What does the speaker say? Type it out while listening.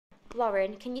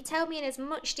Lauren, can you tell me in as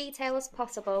much detail as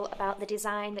possible about the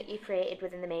design that you created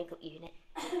within the makeup unit?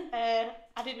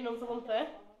 I did an Oompa Loompa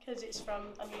because it's from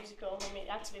a musical and it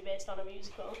had to be based on a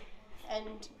musical.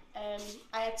 And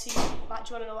I had to, like,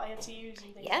 do you want to know what I had to use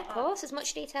and things Yeah, like of course, as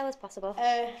much detail as possible.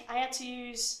 I had to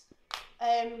use,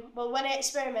 well, when I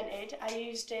experimented, I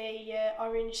used a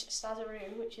orange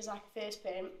Stazaroo, which is like a face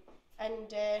paint,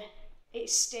 and it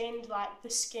stained like the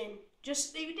skin.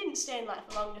 It didn't stain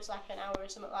like for long, just like an hour or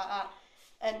something like that.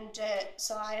 And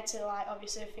so I had to like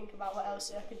obviously think about what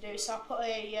else I could do. So I put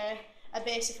a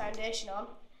basic foundation on,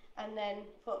 and then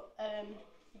put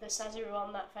the Stazaroo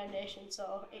on that foundation,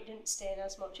 so it didn't stain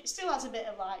as much. It still has a bit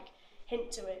of like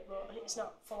hint to it, but it's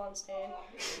not full on stain.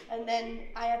 And then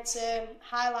I had to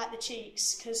highlight the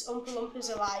cheeks because Oompa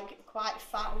Loompas are like quite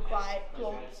fat and quite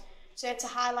plump. So I had to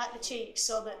highlight the cheeks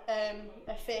so that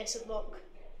her face would look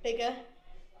bigger.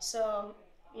 So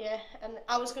yeah, and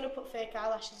I was going to put fake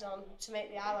eyelashes on to make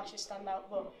the eyelashes stand out,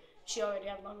 but she already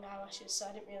had long eyelashes, so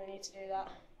I didn't really need to do that.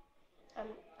 And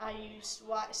I used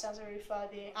white Stazaroo for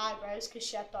the eyebrows because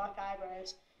she had dark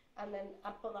eyebrows, and then I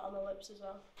put that on the lips as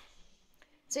well.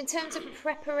 So in terms of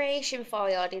preparation for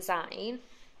your design,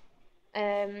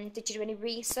 did you do any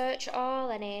research at all,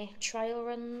 any trial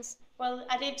runs? Well,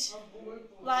 I did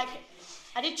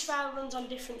trial runs on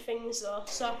different things though,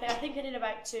 so I think I did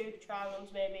about 2 trial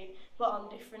runs maybe, but on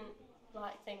different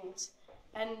like things.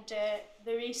 And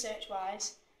the research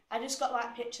wise, I just got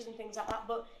like pictures and things like that,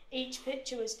 but each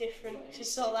picture was different.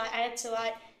 So like I had to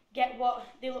like get what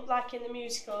they look like in the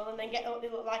musical, and then get what they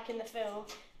look like in the film,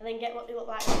 and then get what they look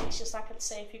like when it's just like, I'd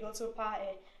say, if you go to a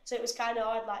party. So it was kind of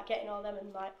hard like getting all them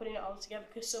and like putting it all together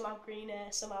because some have green hair,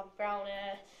 some have brown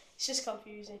hair. It's just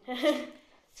confusing.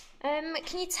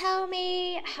 Can you tell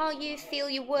me how you feel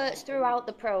you worked throughout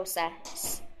the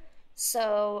process?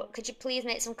 So could you please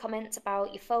make some comments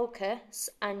about your focus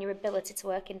and your ability to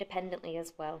work independently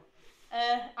as well?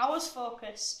 I was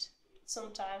focused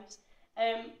sometimes,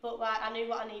 but like I knew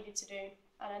what I needed to do,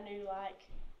 and I knew like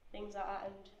things like that,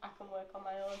 and I can work on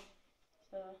my own.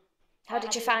 So how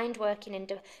did you find working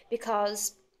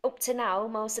because up to now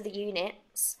most of the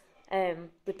units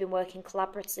we've been working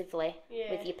collaboratively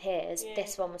with your peers. Yeah.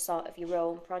 This one was sort of your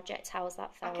own project. How's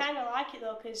that felt? I kind of like it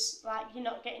though, because like you're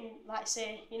not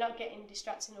getting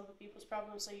distracted in other people's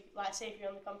problems. So you, like say if you're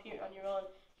on the computer on your own,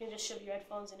 you can just shove your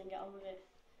headphones in and get on with it.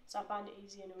 So I find it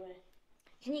easy in a way.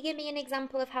 Can you give me an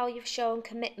example of how you've shown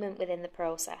commitment within the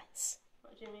process?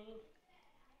 What do you mean?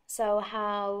 So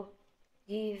how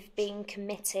you've been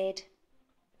committed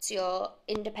to your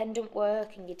independent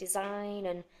work and your design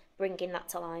and bringing that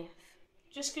to life.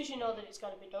 Just because you know that it's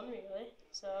got to be done, really.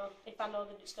 So if I know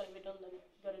that it's got to be done, then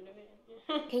you've got to do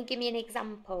it. Can you give me an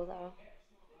example,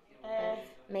 though? Of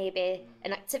maybe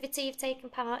an activity you've taken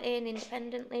part in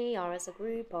independently or as a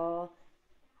group, or...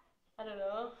 I don't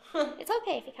know. It's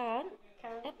okay if you can't.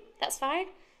 Can't. Yep, that's fine.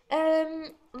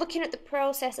 Looking at the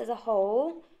process as a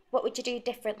whole, what would you do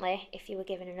differently if you were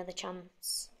given another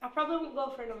chance? I probably wouldn't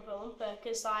go for an Oompa Loompa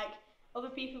because like other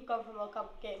people have gone for more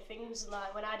complicated things, and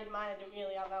like when I did mine, I didn't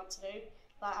really have out to do.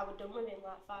 Like I was done within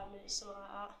like 5 minutes, something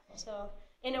like that. So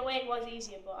in a way, it was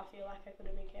easier, but I feel like I could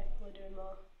have been capable of doing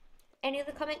more. Any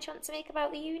other comments you want to make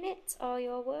about the unit or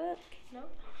your work? No.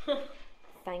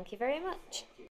 Thank you very much.